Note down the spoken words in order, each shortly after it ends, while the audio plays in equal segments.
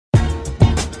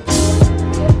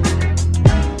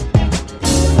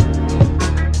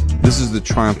is the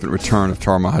triumphant return of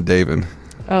Tara Mahadevan.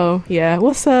 Oh, yeah.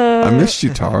 What's up? I missed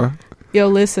you, Tara. Yo,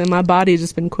 listen, my body's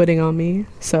just been quitting on me,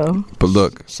 so. But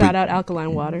look. Shout out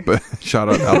Alkaline Water. Shout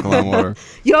out Alkaline Water.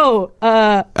 Yo,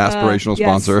 aspirational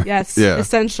sponsor. Yes. Yeah.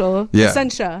 Essential. Yeah.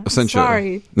 Essentia.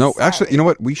 Sorry. No, actually, you know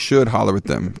what? We should holler at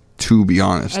them, to be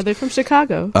honest. Are they from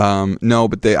Chicago? No,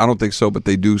 but I don't think so, but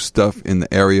they do stuff in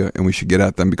the area, and we should get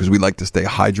at them because we like to stay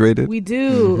hydrated. We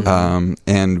do.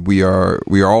 And we are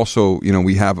also,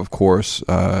 we have, of course,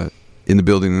 in the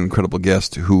building an incredible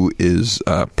guest who is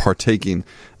partaking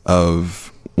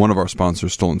of one of our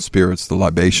sponsors, Stolen Spirits, the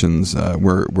libations.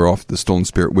 We're off the Stolen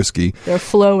Spirit whiskey. They're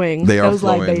flowing. They are those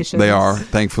flowing. Libations. They are,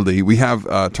 thankfully. We have,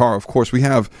 Tara, of course, we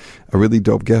have a really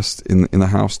dope guest in the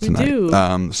house tonight. We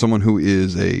do. Someone who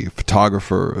is a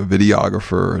photographer, a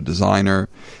videographer, a designer,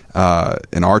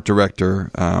 an art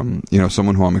director,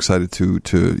 someone who I'm excited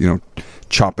to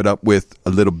chop it up with a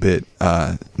little bit.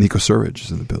 Nico Sirridge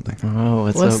is in the building. Oh,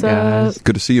 what's up, guys?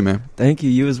 Good to see you, man. Thank you.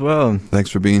 You as well. Thanks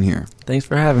for being here. Thanks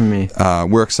for having me.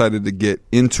 We're excited to get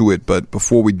into it, but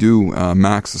before we do,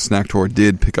 Max, the snack tour,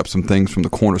 did pick up some things from the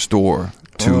corner store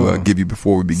to give you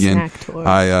before we begin.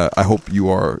 I hope you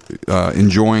are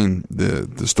enjoying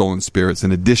the Stolen Spirits.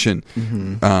 In addition,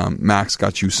 Max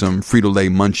got you some Frito-Lay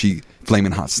Munchie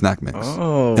Flamin' Hot Snack Mix.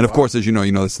 Oh, and of course, as you know,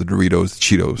 it's the Doritos, the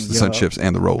Cheetos, the Sun Chips,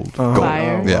 and the rolled gold.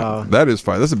 Fire. Yeah, wow. that is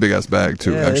fire. That's a big ass bag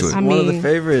too, actually. It's one of the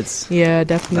favorites. Yeah,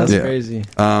 definitely. That's crazy.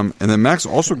 And then Max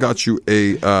also got you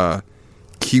a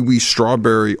kiwi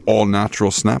strawberry all natural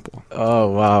Snapple.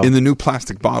 Oh wow! In the new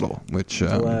plastic bottle, which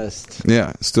blessed. Yeah,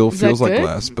 it still Is feels that like good?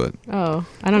 glass, but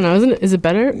I don't know. Is it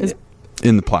better?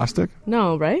 in the plastic?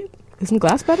 No, right? Isn't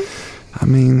glass better? I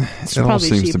mean, it all probably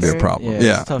seems to be a cheaper. problem.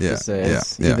 Yeah, it's tough to say.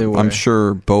 It's either way. I'm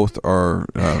sure both are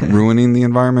ruining the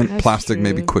environment. That's Plastic true.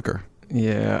 maybe quicker.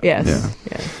 Yeah. Yes.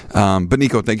 Yeah. But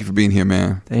Nico, thank you for being here,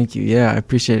 man. Thank you. Yeah, I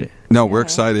appreciate it. No, we're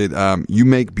excited. You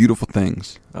make beautiful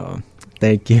things. Oh,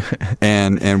 thank you.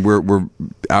 and we're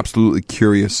absolutely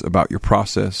curious about your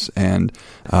process and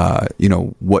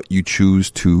what you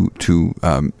choose to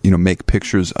make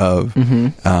pictures of.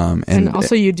 And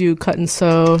also you do cut and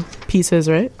sew pieces,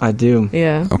 right? I do.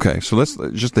 Yeah. Okay, so let's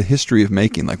just the history of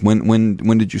making. Like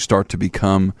when did you start to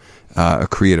become a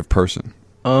creative person?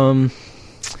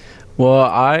 Well,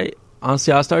 I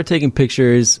started taking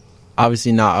pictures,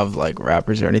 obviously not of like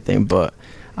rappers or anything, but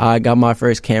I got my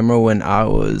first camera when I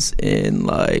was in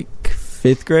like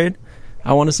 5th grade,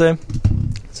 I want to say.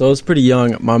 So I was pretty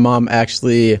young. My mom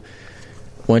actually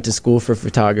went to school for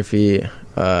photography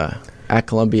at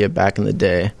Columbia back in the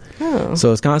day. Oh.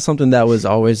 So it's kind of something that was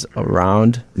always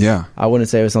around. Yeah. I wouldn't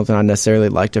say it was something I necessarily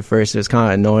liked at first. It was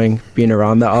kind of annoying being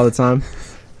around that all the time.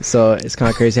 So it's kind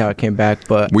of crazy how it came back.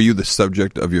 But were you the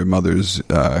subject of your mother's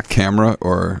camera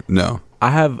or no? I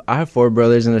have 4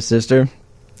 brothers and a sister.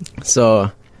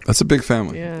 So that's a big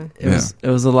family. Yeah. It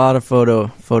was a lot of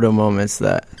photo moments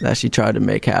that she tried to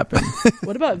make happen.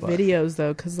 What about videos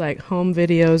though? Because like home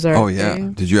videos are. Oh yeah.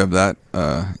 Did you have that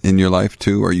in your life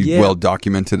too? Are you well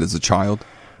documented as a child?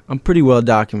 I'm pretty well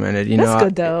documented. That's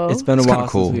good though. It's been a while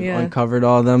since we've uncovered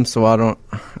all of them, so I don't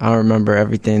remember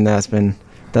everything that's been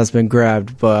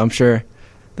grabbed, but I'm sure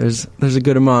there's a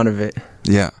good amount of it.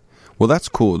 Yeah. Well, that's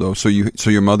cool though. So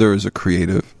your mother is a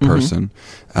creative person.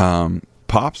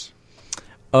 Pops?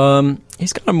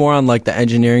 He's kind of more on like the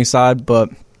engineering side, but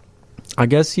I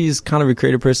guess he's kind of a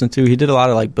creative person too. He did a lot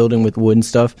of like building with wood and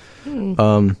stuff.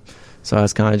 So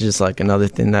that's kind of just like another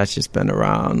thing that's just been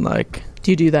around. Like,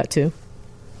 do you do that too?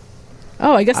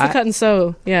 Oh, I guess the cut and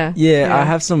sew. Yeah. I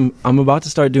have some. I'm about to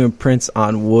start doing prints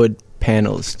on wood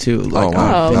panels too, like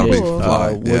on finished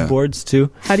cool. wood boards too.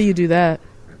 How do you do that?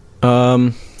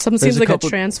 Something seems like a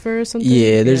transfer or something.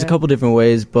 Yeah, there's a couple different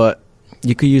ways, but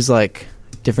you could use like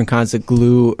different kinds of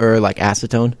glue or like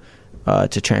acetone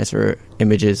to transfer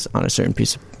images on a certain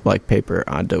piece of like paper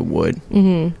onto wood.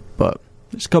 But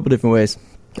there's a couple different ways.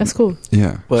 That's cool.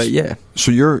 Yeah. But yeah. So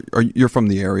you're from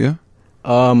the area?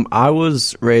 I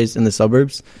was raised in the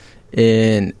suburbs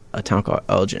in a town called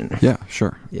Elgin. Yeah,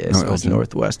 sure. Yeah, so it's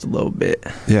northwest a little bit.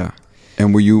 Yeah.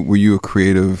 And were you a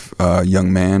creative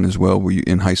young man as well? Were you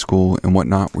in high school and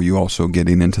whatnot? Were you also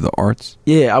getting into the arts?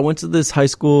 Yeah, I went to this high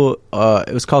school.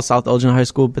 It was called South Elgin High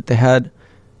School, but they had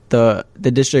the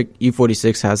district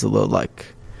U46 has a little like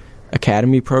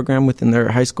academy program within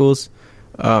their high schools.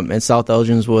 And South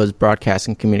Elgin's was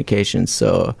broadcasting communications.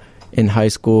 So in high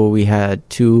school, we had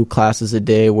 2 classes a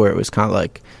day where it was kind of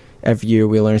like every year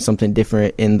we learned something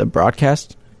different in the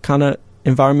broadcast kind of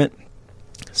environment.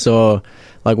 So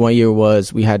like one year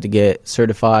we had to get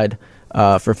certified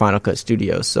for Final Cut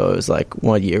Studios. So it was like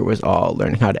one year was all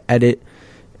learning how to edit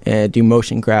and do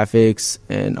motion graphics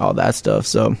and all that stuff.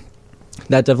 So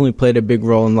that definitely played a big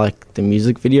role in like the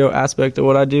music video aspect of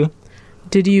what I do.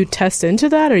 Did you test into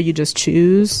that, or you just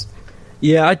choose?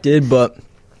 Yeah, I did, but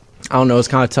I don't know. It's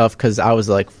kind of tough because I was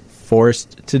like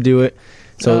forced to do it,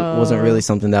 so it wasn't really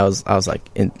something that I was like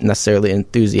necessarily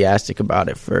enthusiastic about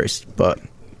at first. But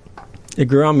it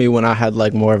grew on me when I had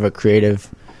like more of a creative,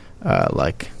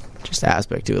 like just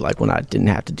aspect to it, like when I didn't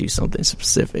have to do something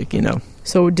specific, you know.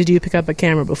 So did you pick up a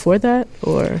camera before that,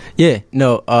 or? Yeah,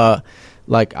 no.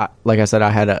 Like I said, I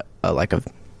had a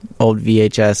old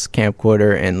VHS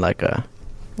camcorder and like a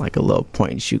little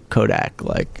point and shoot Kodak,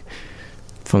 like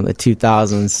from the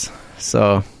 2000s.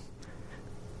 So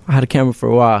I had a camera for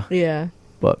a while. Yeah.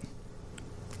 But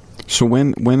so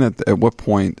when at what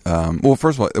point? Well,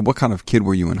 first of all, what kind of kid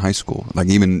were you in high school? Like,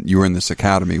 even you were in this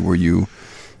academy. Were you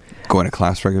going to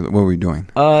class regularly? What were you doing?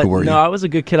 Who were you? I was a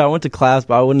good kid. I went to class,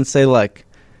 but I wouldn't say like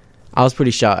I was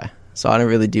pretty shy. So I didn't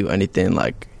really do anything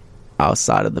like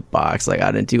outside of the box. Like,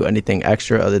 I didn't do anything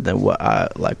extra other than what I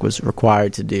like was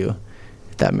required to do,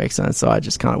 if that makes sense. So I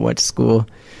just kind of went to school,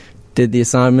 did the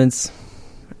assignments,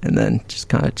 and then just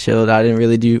kind of chilled. I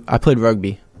played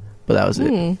rugby, but that was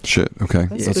it. Shit. Okay.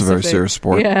 That's a very serious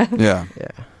sport. Yeah.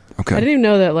 Okay. I didn't even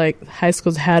know that like high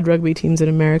schools had rugby teams in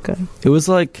America. It was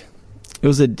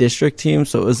a district team,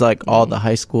 so it was like all the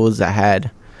high schools that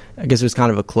had, I guess it was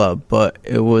kind of a club, but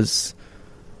it was,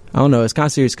 I don't know, it's kind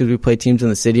of serious because we played teams in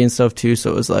the city and stuff too,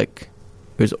 so it was like,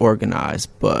 it was organized,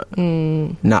 but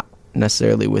not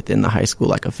necessarily within the high school,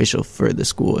 like official for the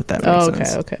school, if that makes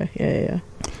sense. Okay. Yeah.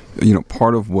 You know,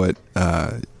 part of what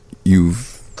part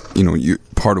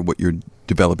of what you're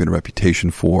developing a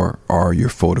reputation for are your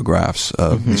photographs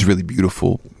of these really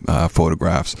beautiful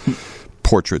photographs,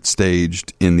 portraits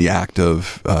staged in the act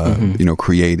of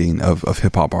creating of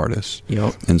hip hop artists.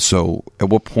 Yep. And so, at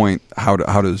what point, how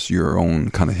does your own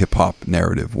kind of hip hop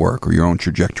narrative work, or your own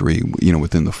trajectory,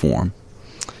 within the form?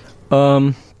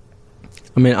 I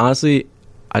mean, honestly,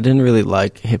 I didn't really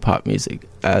like hip hop music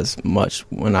as much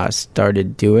when I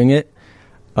started doing it.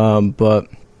 But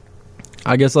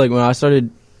I guess like when I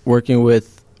started working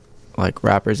with like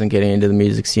rappers and getting into the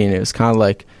music scene, it was kind of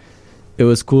like, it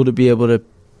was cool to be able to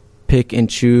pick and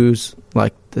choose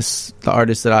like the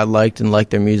artists that I liked and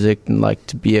liked their music, and like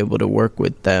to be able to work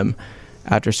with them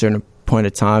after a certain point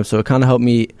of time. So it kind of helped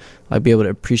me like be able to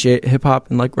appreciate hip hop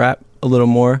and like rap a little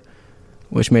more,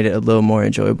 which made it a little more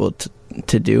enjoyable to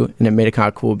do. And it made it kind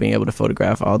of cool being able to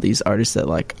photograph all these artists that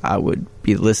like I would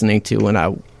be listening to when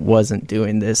I wasn't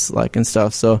doing this, like, and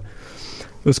stuff. So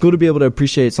it was cool to be able to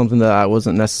appreciate something that I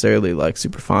wasn't necessarily like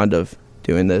super fond of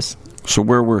doing this. So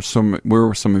where were some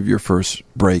of your first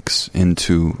breaks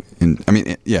into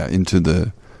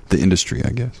the industry, I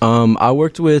guess? I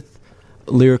worked with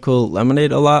Lyrical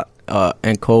Lemonade a lot,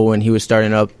 and Cole when he was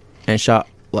starting up, and shot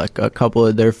like a couple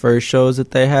of their first shows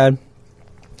that they had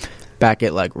back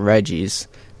at like Reggie's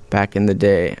back in the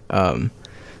day.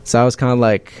 So I was kind of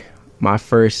like my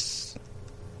first,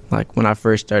 like when I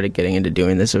first started getting into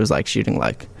doing this, it was like shooting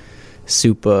like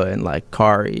Supa and like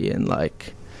Kari and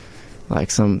like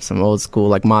some old school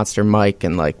like Monster Mike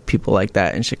and like people like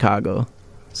that in Chicago.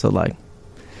 So like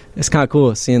it's kind of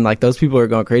cool seeing like those people are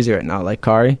going crazy right now. Like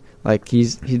Kari, like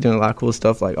he's doing a lot of cool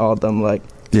stuff. Like all of them, like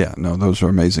those are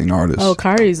amazing artists. Oh,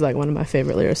 Kari's like one of my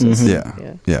favorite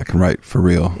lyricists. Yeah, can write for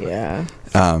real. Yeah.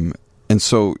 And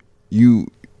so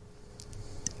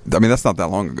that's not that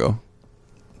long ago.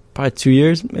 Probably 2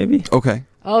 years, maybe. Okay.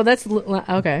 Oh, that's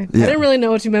okay. Yeah. I didn't really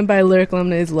know what you meant by Lyric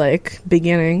Lemonade's like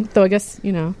beginning, though. I guess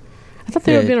I thought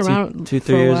they had been around 2-3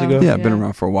 years ago. Yeah, been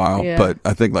around for a while, but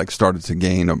I think like started to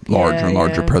gain a larger and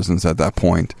larger presence at that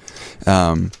point.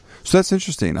 So that's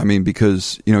interesting. I mean,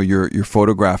 because you're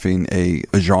photographing a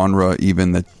genre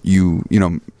even that you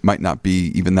might not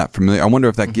be even that familiar. I wonder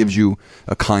if that gives you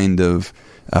a kind of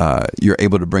you're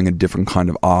able to bring a different kind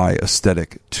of eye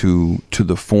aesthetic to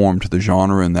the form, to the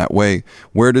genre in that way.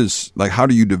 How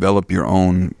do you develop your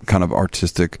own kind of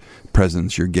artistic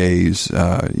presence, your gaze,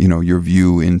 your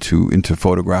view into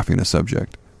photographing a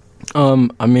subject?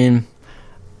 I mean,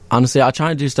 honestly, I try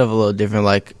to do stuff a little different.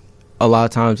 Like a lot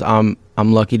of times I'm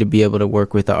lucky to be able to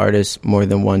work with the artist more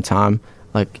than one time.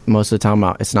 Like most of the time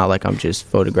it's not like I'm just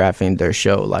photographing their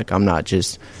show. Like I'm not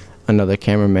just another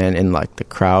cameraman in like the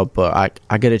crowd, but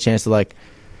I get a chance to like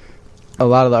a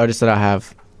lot of the artists that I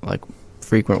have like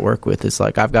frequent work with. It's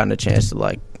like I've gotten a chance to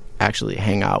like actually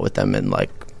hang out with them and like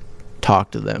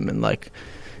talk to them and like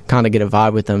kind of get a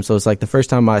vibe with them. So it's like the first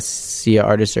time I see an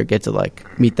artist or get to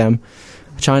like meet them,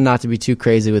 I try not to be too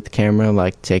crazy with the camera,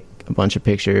 like take a bunch of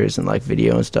pictures and like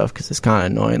video and stuff, because it's kind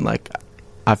of annoying. Like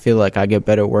I feel like I get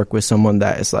better work with someone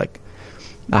that is like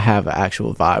I have an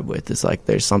actual vibe with. It's like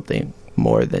there's something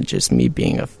more than just me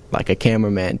being a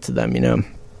cameraman to them, you know.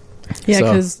 Yeah,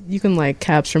 because you can like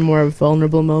capture more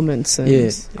vulnerable moments.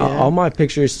 And, all my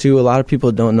pictures too. A lot of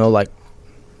people don't know. Like,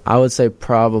 I would say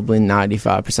probably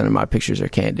 95% of my pictures are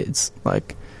candids.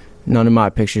 Like, none of my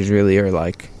pictures really are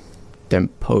like them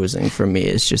posing for me.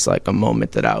 It's just like a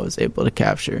moment that I was able to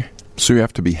capture. So you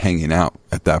have to be hanging out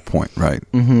at that point, right?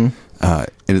 Mm-hmm.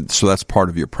 So that's part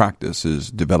of your practice,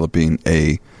 is developing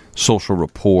a social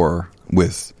rapport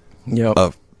with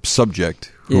a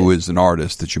subject who is an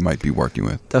artist that you might be working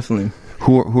with. Definitely.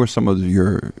 Who are some of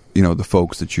your, the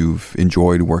folks that you've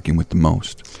enjoyed working with the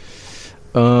most?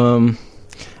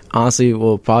 Honestly,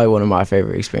 well, probably one of my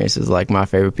favorite experiences, like my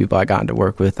favorite people I got to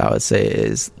work with, I would say,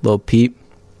 is Lil Peep.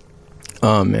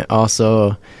 And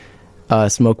also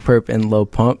Smoke Perp and Lil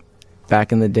Pump.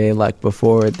 Back in the day, like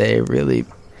before they really,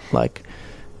 like,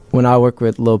 when I worked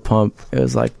with Lil Pump, it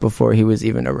was like before he was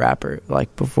even a rapper,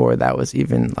 like before that was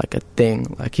even like a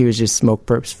thing. Like, he was just Smoke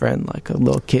Perp's friend, like a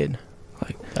little kid.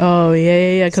 Like, oh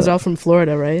yeah, because they're all from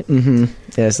Florida, right? Mm-hmm.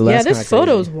 Yeah, so that's this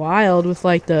photo's wild with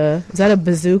like is that a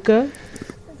bazooka?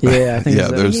 Yeah, I think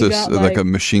there's this like a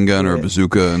machine gun or a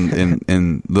bazooka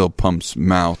in Lil Pump's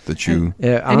mouth that you.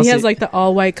 Yeah, honestly, and he has like the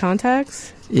all white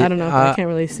contacts. Yeah, I don't know. I can't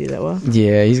really see that well.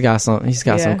 Yeah, he's got some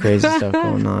crazy stuff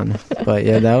going on. But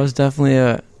yeah, that was definitely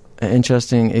an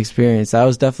interesting experience. That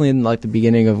was definitely in like the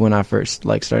beginning of when I first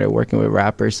like started working with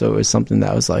rappers. So it was something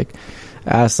that was like,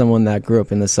 as someone that grew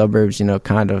up in the suburbs,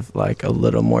 kind of like a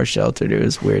little more sheltered, it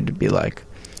was weird to be like.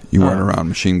 You weren't around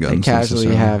machine guns. And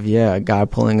casually have a guy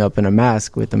pulling up in a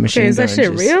mask with a machine gun. Is that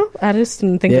shit real? I just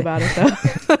didn't think about it though.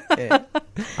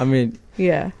 I mean,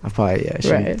 I probably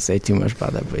shouldn't say too much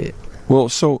about that, but yeah. Well,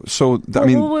 I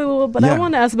mean, but I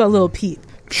want to ask about Lil Peep.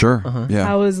 Sure.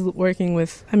 Yeah. I was working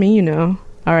with,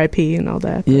 R.I.P. and all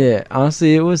that. But. Yeah,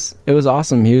 honestly, it was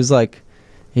awesome. He was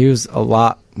a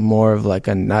lot more of like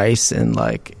a nice and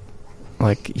like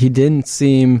he didn't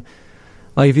seem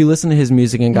like, if you listen to his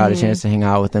music and got a chance to hang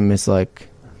out with him, it's like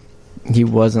he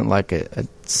wasn't like a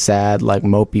sad, like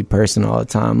mopey person all the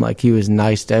time. Like, he was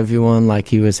nice to everyone. Like,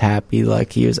 he was happy.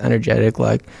 Like, he was energetic.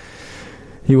 Like,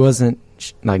 he wasn't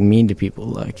like mean to people.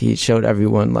 Like, he showed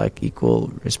everyone like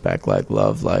equal respect, like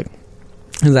love. Like,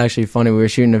 it was actually funny. We were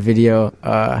shooting a video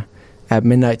at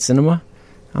Midnight Cinema.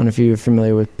 I don't know if you're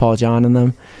familiar with Paul John and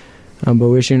them, but we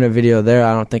were shooting a video there.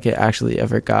 I don't think it actually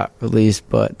ever got released,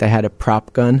 but they had a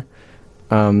prop gun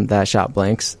that shot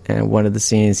blanks, and one of the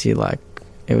scenes it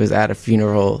was at a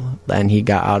funeral, and he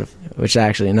got out of, which is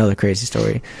actually another crazy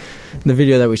story. The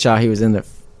video that we shot, he was in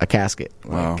a casket.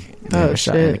 Wow.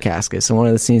 Shot in a casket. So one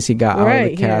of the scenes, he got out of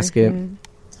the casket,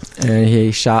 and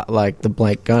he shot like the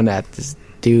blank gun at this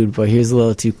dude, but he was a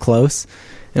little too close,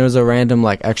 and it was a random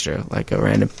like extra, like a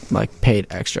random like paid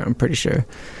extra, I'm pretty sure.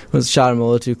 It was shot him a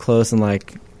little too close and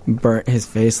like burnt his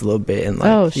face a little bit, and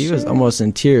like he was almost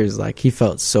in tears. Like, he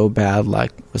felt so bad,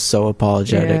 like was so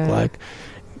apologetic, like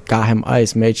got him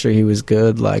ice, made sure he was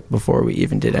good, like before we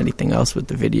even did anything else with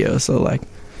the video. So like,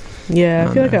 I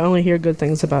feel like I only hear good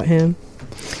things about him.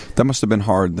 That must have been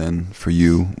hard then for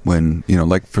you when,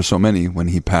 like for so many, when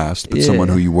he passed, but someone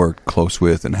who you worked close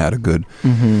with and had a good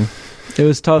it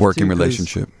was tough working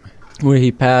relationship. When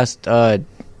he passed,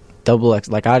 XXL,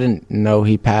 like, I didn't know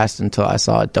he passed until I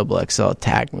saw XXL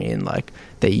tag me, and like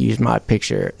they used my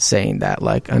picture saying that,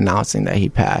 like announcing that he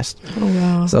passed. Oh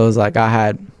wow. So it was like,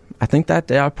 I think that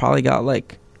day I probably got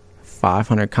like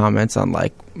 500 comments on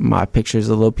like my pictures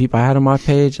of Lil Peep I had on my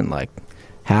page, and like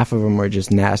half of them were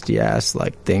just nasty ass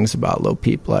like things about Lil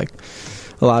Peep. Like,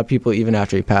 a lot of people, even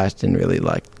after he passed, didn't really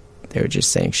like, they were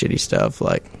just saying shitty stuff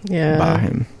like about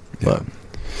him. But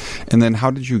and then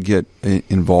how did you get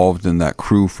involved in that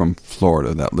crew from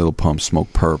Florida, that Lil Pump,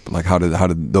 Smoke Perp? Like, how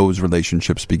did those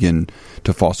relationships begin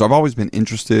to foster? I've always been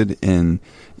interested in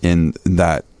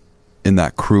that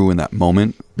crew, in that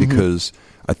moment, because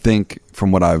I think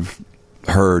from what I've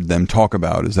heard them talk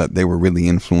about is that they were really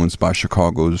influenced by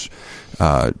Chicago's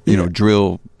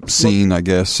drill scene, I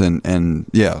guess, and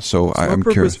so I'm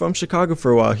curious. Was from Chicago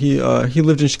for a while. He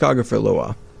lived in Chicago for a little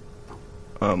while.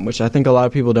 Which I think a lot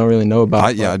of people don't really know about.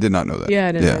 I did not know that. Yeah,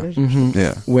 I didn't know.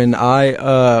 Yeah. When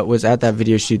I was at that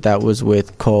video shoot, that was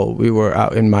with Cole. We were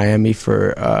out in Miami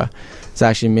for, it's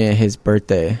actually me and his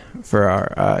birthday, for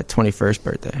our 21st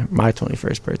birthday, my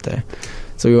 21st birthday.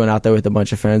 So we went out there with a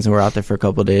bunch of friends, and we're out there for a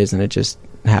couple of days, and it just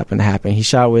happened to happen. He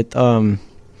shot with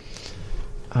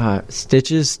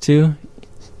Stitches too.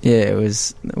 Yeah,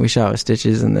 we shot with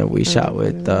Stitches, and then we shot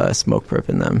with Smoke Perp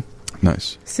and them.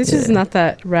 Nice. Stitch is not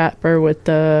that rapper with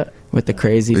the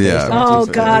crazy face. Yeah. Oh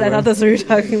God, I thought that's what you were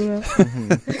talking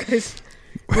about.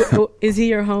 Is he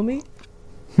your homie?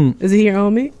 Is he your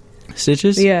homie?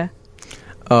 Stitches? Yeah.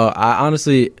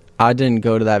 I didn't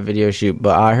go to that video shoot,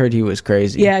 but I heard he was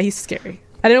crazy. Yeah, he's scary.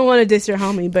 I didn't want to diss your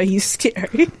homie, but he's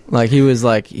scary. Like he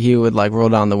would like roll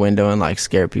down the window and like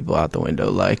scare people out the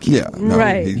window. Like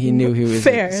right. He knew he was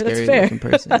fair. a scary looking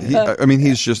person.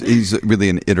 He's really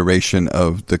an iteration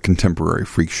of the contemporary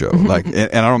freak show. Like,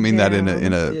 and I don't mean that in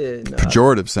a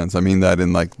pejorative sense. I mean that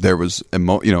in like there was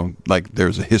like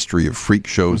there's a history of freak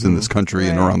shows in this country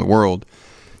and around the world.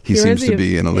 He seems to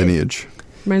be in a lineage.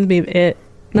 Reminds me of It.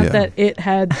 Not that it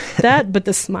had that, but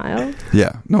the smile.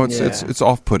 Yeah, no, it's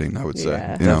off-putting, I would say.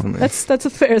 Yeah, that's a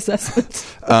fair assessment.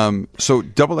 So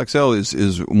Double XL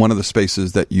is one of the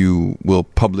spaces that you will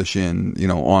publish in,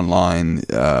 online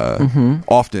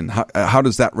often. How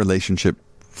does that relationship,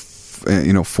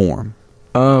 form?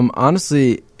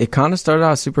 Honestly, it kind of started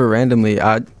out super randomly.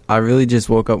 I really just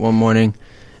woke up one morning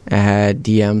and had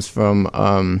DMs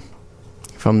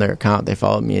from their account. They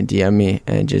followed me and DM'd me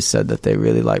and just said that they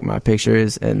really like my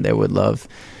pictures and they would love,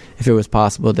 if it was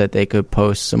possible, that they could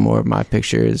post some more of my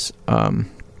pictures,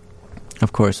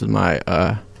 of course with my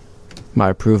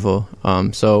approval.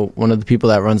 So one of the people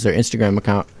that runs their Instagram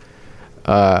account,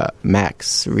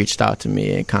 Max, reached out to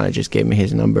me and kind of just gave me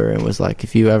his number and was like,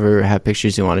 if you ever have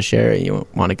pictures you want to share and you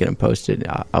want to get them posted,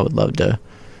 I would love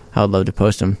to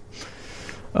post them.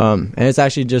 And it's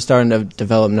actually just starting to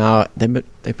develop now.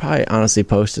 They probably honestly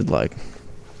posted like,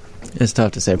 it's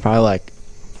tough to say, probably like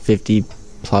 50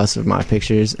 plus of my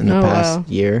pictures in the past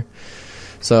year.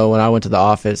 So when I went to the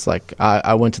office, like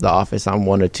I went to the office, I'm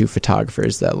one of two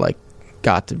photographers that like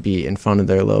got to be in front of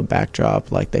their little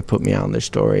backdrop. Like they put me on their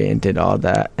story and did all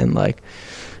that. And like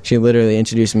she literally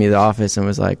introduced me to the office and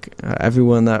was like,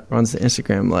 everyone that runs the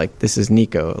Instagram, like this is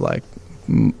Nico, like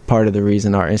part of the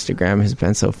reason our Instagram has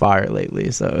been so fire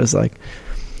lately. So it's like,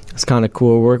 it's kind of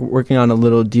cool. We're working on a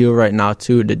little deal right now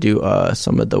too to do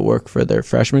some of the work for their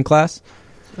freshman class.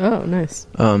 Oh, nice.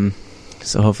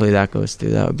 So hopefully that goes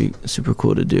through. That would be super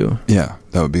cool to do. Yeah,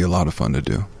 that would be a lot of fun to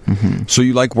do. Mm-hmm. So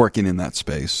you like working in that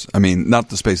space? I mean, not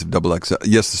the space of Double XL.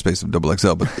 Yes, the space of Double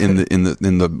XL, but in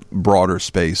the broader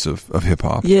space of hip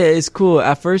hop. Yeah, it's cool.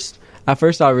 At first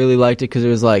I really liked it because it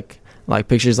was like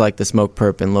pictures like the Smoke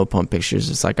Perp and Lil Pump pictures.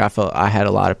 It's like I felt I had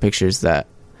a lot of pictures that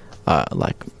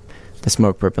like the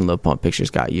Smoke Perp and Lil Pump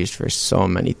pictures got used for so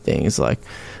many things. Like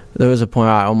there was a point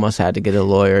I almost had to get a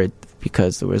lawyer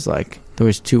because there was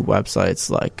two websites.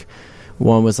 Like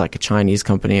one was like a Chinese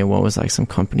company and one was like some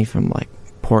company from like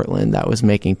Portland that was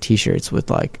making t-shirts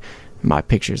with like my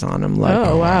pictures on them. Like,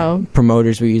 oh wow,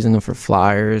 promoters were using them for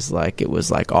flyers. Like it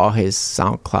was like all his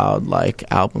SoundCloud like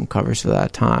album covers for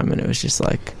that time, and it was just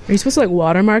like, are you supposed to like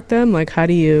watermark them? Like how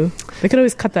do you, they could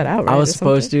always cut that out, right? I was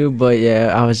supposed to, but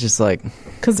yeah, I was just like,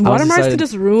 because watermarks could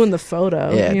just ruin the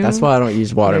photo. Yeah, that's why I don't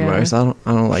use watermarks. I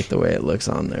don't like the way it looks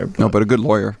on there. But a good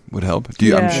lawyer would help.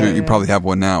 I'm sure you probably have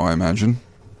one now, I imagine.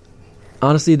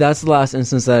 Honestly, that's the last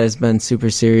instance that has been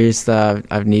super serious that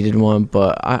I've needed one,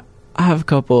 but I have a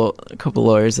couple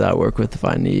lawyers that I work with if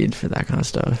I need for that kind of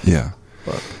stuff. Yeah.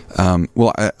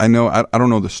 Well, I know, I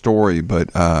don't know the story,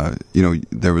 but,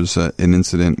 there was an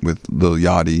incident with Lil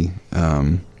Yachty.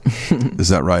 Is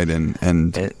that right?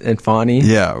 And Fonny?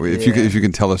 Yeah. If you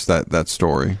can tell us that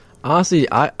story. Honestly,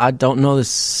 I don't know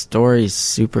this story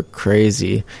super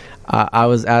crazy. I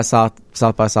was at South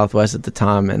by Southwest at the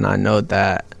time, and I know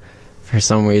that for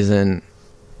some reason,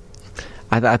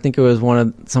 I think it was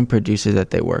some producer that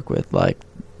they work with. Like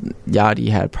Yachty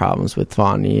had problems with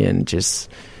Fonny, and just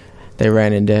they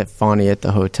ran into Fonny at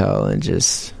the hotel and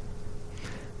just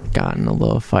got in a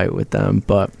little fight with them.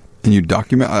 But and you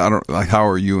document? I don't like. How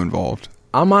are you involved?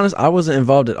 I'm honest. I wasn't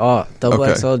involved at all.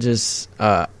 Double XL just.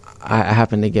 I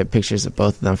happened to get pictures of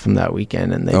both of them from that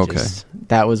weekend, and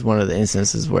that was one of the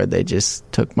instances where they just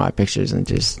took my pictures and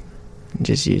just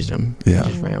used them. Yeah,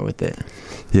 just ran with it.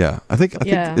 Yeah, I think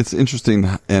it's interesting,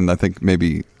 and I think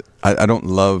maybe I don't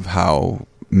love how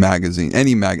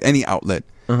any outlet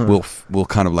will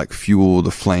kind of like fuel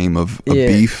the flame of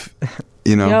beef,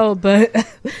 Yo, but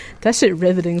that shit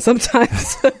riveting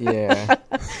sometimes. Yeah.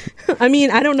 I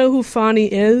mean, I don't know who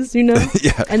Fonny is,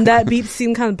 Yeah. And that beef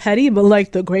seemed kind of petty, but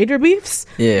like the greater beefs,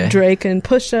 Drake and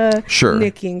Pusha, sure,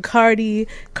 Nicki and Cardi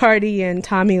and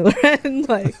Tommy Loren,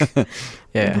 like.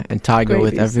 Yeah, and Tyga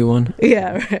with everyone.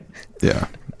 Yeah, right.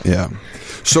 Yeah.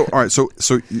 So, all right. So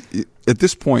at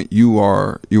this point, you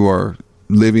are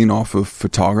living off of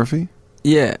photography.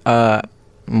 Yeah.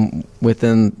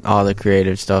 Within all the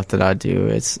creative stuff that I do,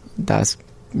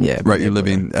 right. You're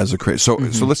living as a creator. So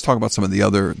let's talk about some of the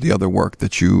other work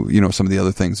that some of the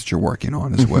other things that you're working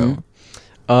on as well.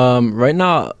 Right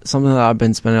now, something that I've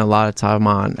been spending a lot of time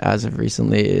on as of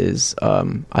recently is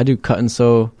I do cut and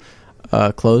sew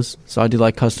clothes. So I do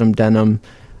like custom denim,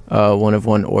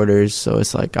 one-of-one orders. So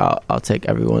it's like I'll take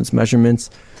everyone's measurements,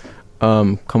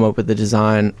 come up with the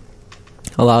design.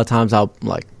 A lot of times I'll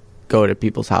like go to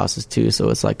people's houses too, so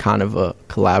it's like kind of a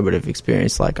collaborative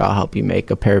experience. Like I'll help you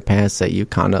make a pair of pants that you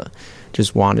kind of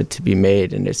just wanted to be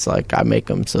made, and it's like I make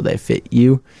them so they fit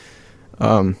you.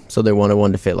 So they're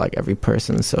one-on-one to fit like every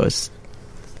person. So it's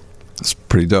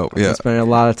pretty dope. Yeah, I spent a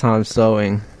lot of time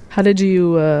sewing. How did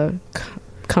you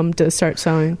come to start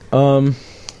sewing?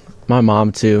 My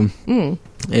mom too.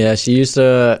 Yeah, she used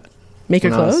to make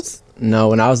your clothes.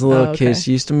 When I was a little kid,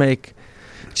 she used to make.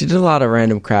 She did a lot of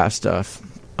random craft stuff.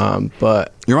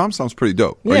 But your mom sounds pretty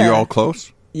dope. Yeah. Are you all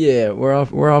close? Yeah, we're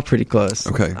all pretty close.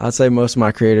 Okay, I'd say most of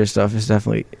my creative stuff is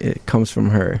definitely it comes from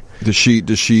her. Is she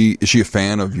a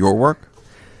fan of your work?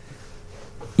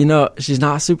 You know, she's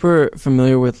not super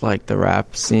familiar with like the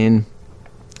rap scene,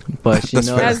 but she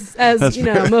knows as you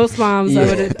know, most moms I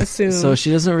would assume. So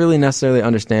she doesn't really necessarily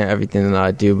understand everything that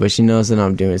I do, but she knows that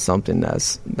I'm doing something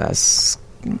that's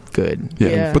good.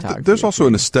 Yeah. But there's also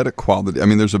an aesthetic quality. I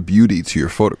mean, there's a beauty to your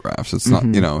photographs. It's not,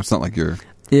 it's not like you're.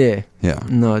 Yeah. Yeah.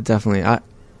 No, definitely. I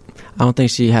don't think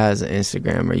she has an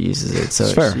Instagram or uses it, so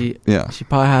she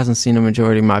probably hasn't seen a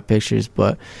majority of my pictures.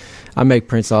 But I make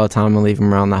prints all the time and leave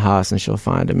them around the house, and she'll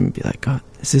find them and be like, "Oh,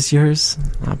 is this yours?"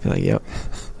 And I'll be like, "Yep."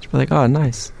 She'll be like, "Oh,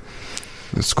 nice."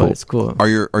 It's cool. But it's cool. Are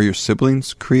your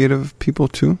siblings creative people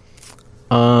too?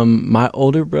 My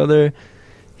older brother,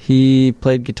 he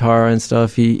played guitar and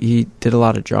stuff. He did a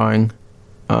lot of drawing.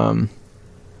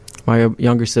 My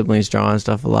younger siblings draw and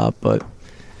stuff a lot, but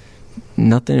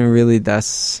nothing really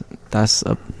that's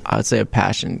I would say a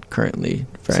passion currently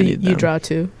for any of them. You draw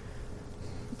too?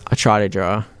 I try to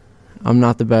draw. I'm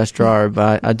not the best drawer,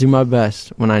 but I do my best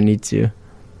when I need to.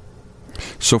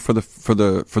 So for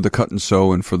the cut and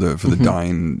sew and for the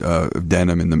dyeing of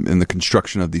denim and the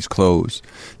construction of these clothes,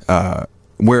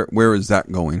 where is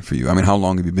that going for you? I mean, how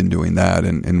long have you been doing that?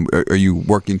 And are you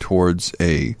working towards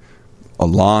a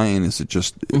line? Is it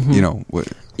just what?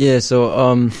 Yeah.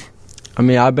 So I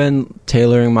mean, I've been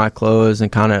tailoring my clothes and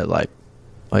kind of like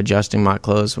adjusting my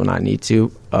clothes when I need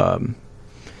to.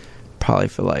 Probably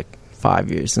for like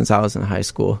 5 years since I was in high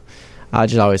school. I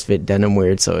just always fit denim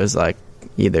weird, so it was like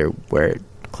either wear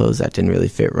clothes that didn't really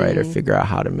fit right or figure out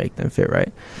how to make them fit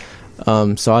right.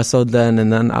 So I sewed then,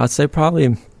 and then I'd say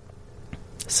probably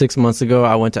 6 months ago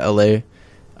I went to LA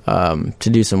to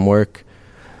do some work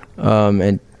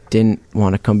and didn't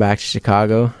want to come back to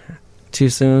Chicago too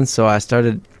soon, so I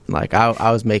started like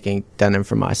I was making denim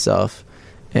for myself,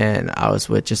 and I was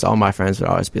with just all my friends would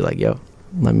always be like, "Yo,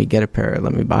 let me get a pair,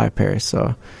 let me buy a pair."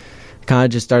 So kind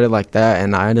of just started like that,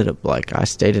 and I ended up like I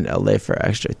stayed in LA for an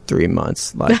extra 3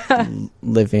 months, like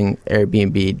living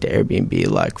Airbnb to Airbnb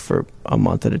like for a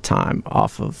month at a time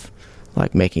off of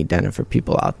like making denim for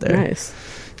people out there. Nice.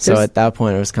 So at that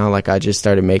point it was kind of like I just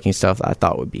started making stuff that I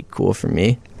thought would be cool for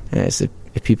me, and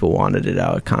if people wanted it,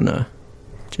 I would kind of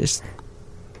just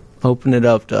open it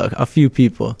up to a few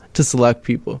people, to select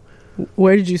people.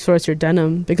 Where did you source your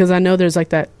denim? Because I know there's like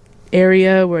that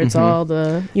area where it's all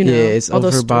the it's all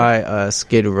over by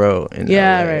Skid Row in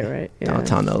LA, right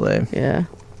downtown LA. Yeah,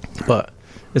 but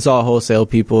it's all wholesale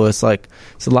people. It's like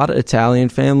it's a lot of Italian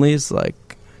families, like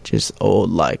just old,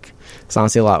 like it's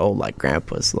honestly a lot of old like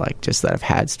grandpas, like just that have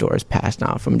had stores passed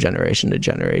down from generation to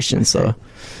generation. Okay. So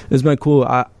it's been cool.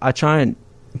 I try and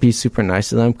be super nice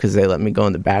to them because they let me go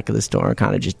in the back of the store and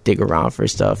kind of just dig around for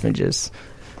stuff and just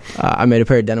I made a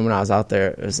pair of denim when I was out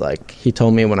there. It was like he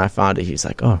told me when I found it, he's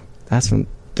like, "Oh, that's from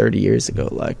 30 years ago.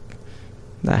 Like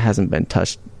that hasn't been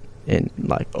touched in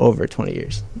like over 20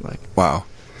 years." Like, wow.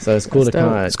 So it's cool.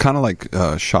 It's kind of like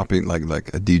shopping, like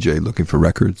a DJ looking for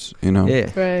records. Yeah.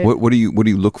 Right. What do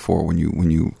you look for when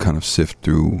you kind of sift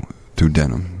through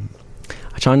denim?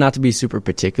 I try not to be super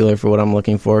particular for what I'm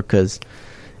looking for because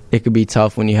it could be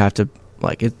tough when you have to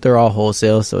they're all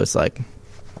wholesale, so it's like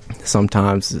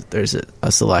sometimes there's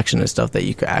a selection of stuff that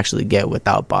you could actually get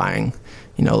without buying,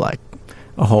 like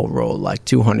a whole roll, like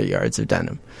 200 yards of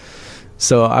denim.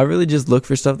 So I really just look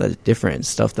for stuff that's different,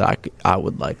 stuff that I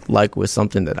would like with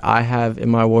something that I have in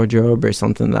my wardrobe or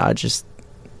something that I just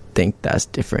think that's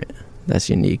different, that's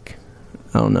unique.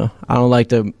 I don't know. I don't like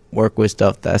to work with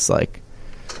stuff that's like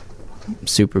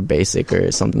super basic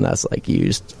or something that's like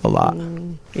used a lot.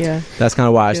 Yeah. That's kind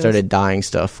of why I started dyeing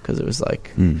stuff, because it was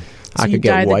like I could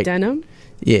get white. The denim?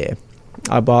 Yeah.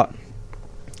 I bought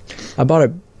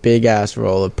a big ass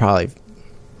roll of probably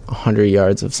 100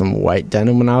 yards of some white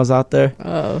denim when I was out there.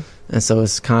 Oh. And so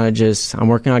it's kind of just, I'm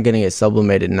working on getting it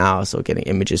sublimated now, so getting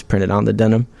images printed on the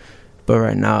denim. But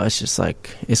right now it's just like,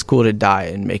 it's cool to dye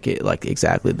and make it like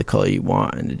exactly the color you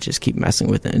want and to just keep messing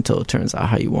with it until it turns out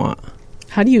how you want.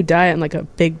 How do you dye it in like a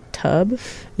big tub?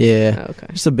 Yeah. Oh, okay.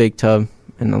 Just a big tub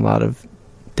and a lot of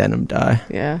denim dye.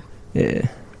 Yeah. Yeah.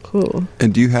 Cool.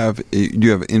 And do you have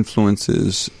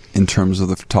influences in terms of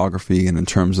the photography and in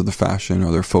terms of the fashion?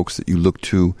 Are there folks that you look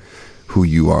to who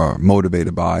you are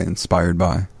motivated by, inspired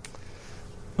by?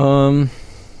 I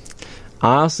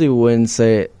honestly wouldn't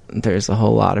say there's a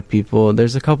whole lot of people.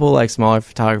 There's a couple like smaller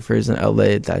photographers in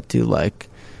LA that do like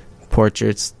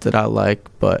portraits that I like,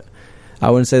 but I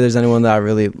wouldn't say there's anyone that I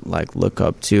really like look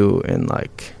up to and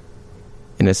like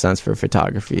in a sense for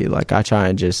photography. Like I try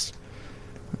and just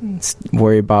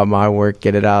worry about my work,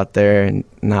 get it out there, and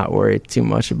not worry too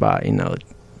much about, you know,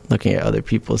 looking at other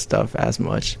people's stuff as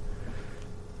much.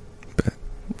 Bet.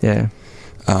 Yeah.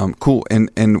 Cool. And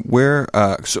where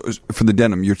so for the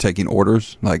denim, you're taking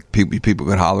orders? Like people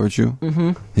could holler at you?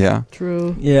 Mm-hmm. Yeah.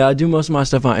 True. Yeah, I do most of my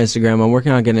stuff on Instagram. I'm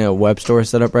working on getting a web store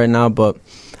set up right now, but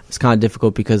it's kind of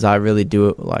difficult because I really do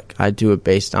it like I do it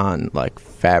based on like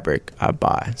fabric I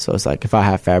buy. So it's like if I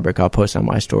have fabric, I'll post on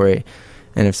my story,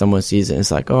 and if someone sees it,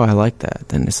 it's like, oh, I like that.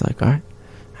 Then it's like, all right,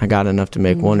 I got enough to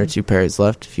make 1 or 2 pairs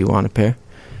left if you want a pair.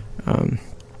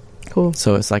 Cool.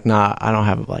 So it's like, nah, I don't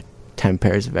have like 10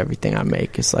 pairs of everything I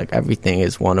make. It's like everything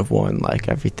is one of one. Like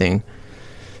everything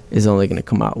is only going to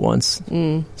come out once.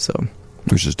 So,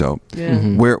 which is dope. Yeah.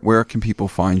 Mm-hmm. Where can people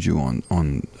find you on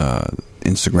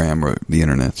Instagram or the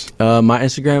internet? My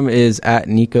Instagram is at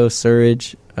Nico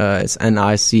Sirridge. It's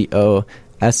NicoSirridge.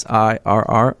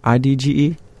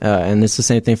 And it's the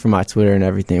same thing for my Twitter and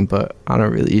everything, but I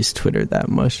don't really use Twitter that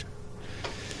much.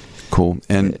 Cool.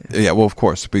 And yeah, well, of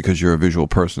course, because you're a visual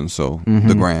person, so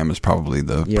the gram is probably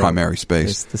the primary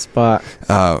space. It's the spot.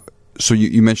 So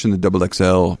you mentioned the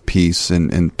XXL piece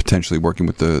and potentially working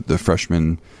with the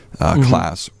freshman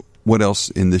class. What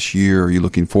else in this year are you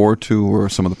looking forward to, or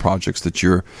some of the projects that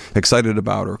you're excited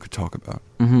about or could talk about?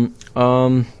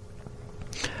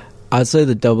 I'd say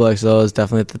the XXL is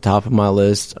definitely at the top of my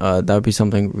list. That would be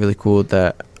something really cool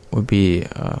that would be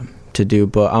to do.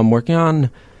 But I'm working on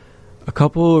a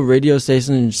couple radio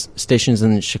stations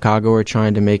in Chicago are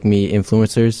trying to make me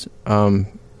influencers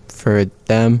for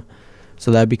them. So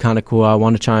that'd be kind of cool. I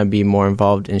want to try and be more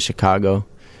involved in Chicago.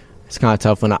 It's kind of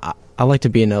tough when I like to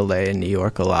be in LA and New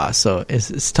York a lot. So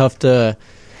it's tough to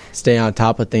stay on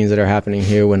top of things that are happening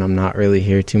here when I'm not really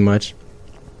here too much.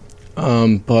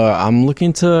 But I'm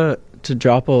looking to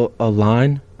drop a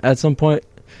line at some point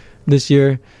this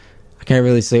year. I can't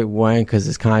really say when because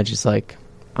it's kind of just like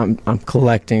I'm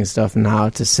collecting stuff now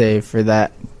to save for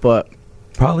that. But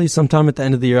probably sometime at the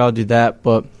end of the year I'll do that.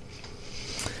 But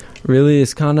really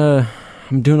it's kind of,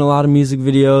 I'm doing a lot of music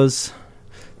videos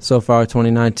so far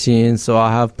 2019. So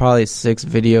I'll have probably 6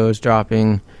 videos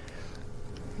dropping,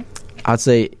 I'd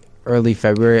say early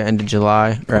February, end of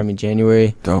July, or I mean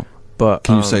January. Dope. But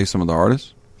can you say some of the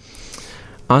artists?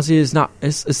 Honestly,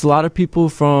 it's a lot of people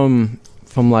from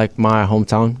like my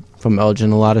hometown, from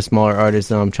Elgin. A lot of smaller artists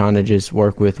that I'm trying to just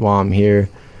work with while I'm here.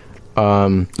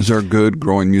 Is there a good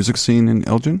growing music scene in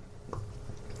Elgin?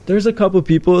 There's a couple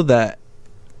people that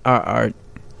are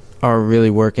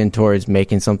really working towards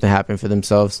making something happen for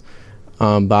themselves.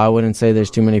 But I wouldn't say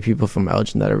there's too many people from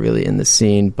Elgin that are really in the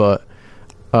scene. But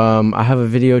I have a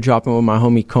video dropping with my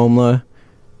homie Komla.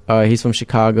 He's from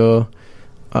Chicago,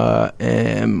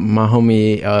 and my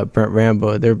homie Brent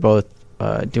Rambo. They're both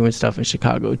doing stuff in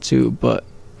Chicago too, but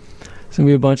it's gonna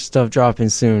be a bunch of stuff dropping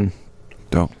soon.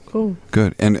 Dope. Cool.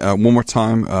 Good. And one more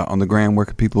time on the gram, where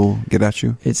can people get at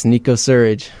you? It's Nico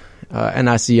Sirridge,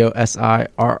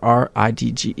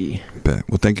 NicoSirridge. Bet.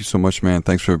 Well, thank you so much, man.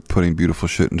 Thanks for putting beautiful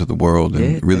shit into the world,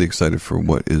 and really excited for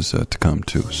what is to come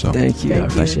too. So thank you. I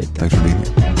appreciate that. Thanks for being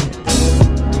here.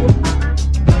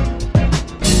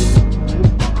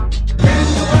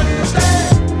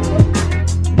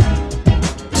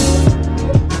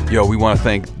 Yo, we want to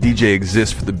thank DJ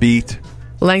Exist for the beat,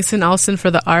 Langston Olsen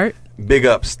for the art, big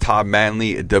ups Todd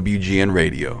Manley at WGN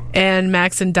Radio, and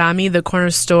Max and Dami, the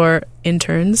Corner Store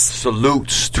interns.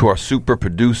 Salutes to our super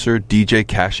producer, DJ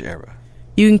Cash Era.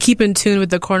 You can keep in tune with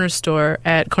the Corner Store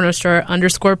at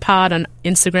cornerstore_pod on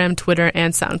Instagram, Twitter,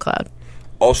 and SoundCloud.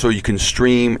 Also, you can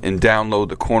stream and download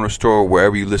the Corner Store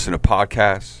wherever you listen to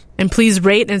podcasts. And please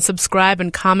rate and subscribe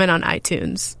and comment on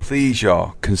iTunes. Please,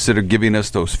 y'all, consider giving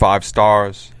us those 5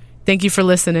 stars. Thank you for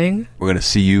listening. We're going to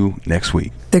see you next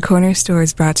week. The Corner Store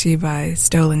is brought to you by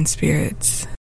Stolen Spirits.